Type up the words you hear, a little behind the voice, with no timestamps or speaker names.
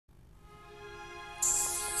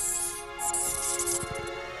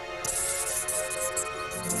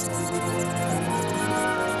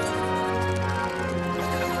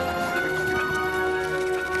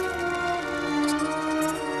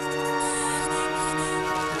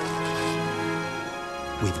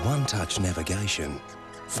With one-touch navigation,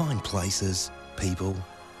 find places, people,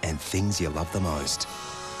 and things you love the most.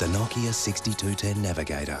 The Nokia 6210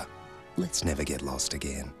 Navigator. Let's never get lost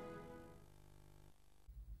again.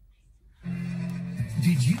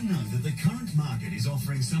 Did you know that the current market is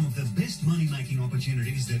offering some of the best money-making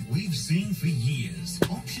opportunities that we've seen for years?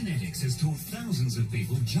 Optionetics has taught thousands of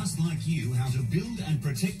people just like you how to build and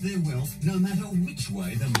protect their wealth no matter which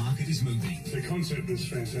way the market is moving. The concept is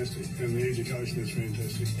fantastic and the education is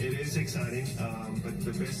fantastic. It is exciting, but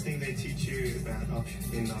the best thing they teach you about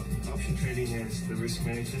option trading is the risk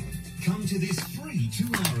management. Come to this free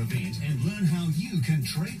 2-hour event and learn how you can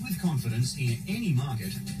trade with confidence in any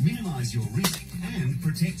market, minimize your risk, and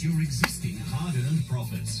protect your existing hard-earned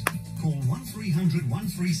profits. Call 1300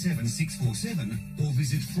 137 647 or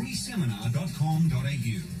visit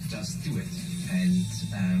freeseminar.com.au. Just do it, and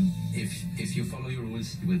if you follow your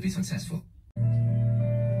rules, you will be successful.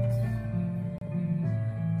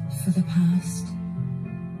 For the past,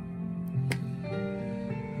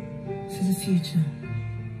 for the future,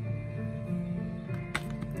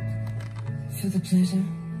 for the pleasure,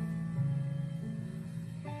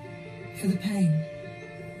 for the pain,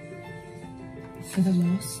 for the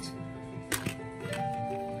lost,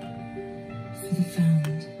 for the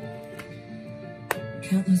found.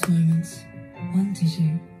 Countless moments, one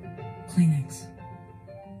tissue, Kleenex.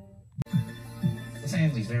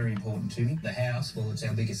 Family's very important to me. The house, well, it's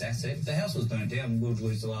our biggest asset. If the house was burnt down, we would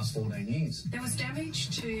lose the last 14 years. There was damage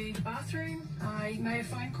to the bathroom. I made a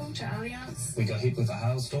phone call to Allianz. We got hit with a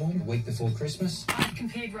hailstorm a week before Christmas. I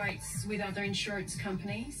compared rates with other insurance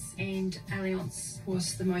companies and Allianz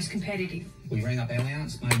was the most competitive. We rang up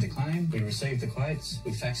Allianz, made the claim, we received the quotes,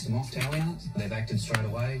 we faxed them off to Allianz. They've acted straight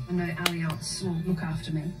away. I know Allianz will look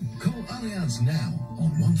after me. Call Allianz now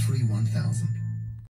on 131,000.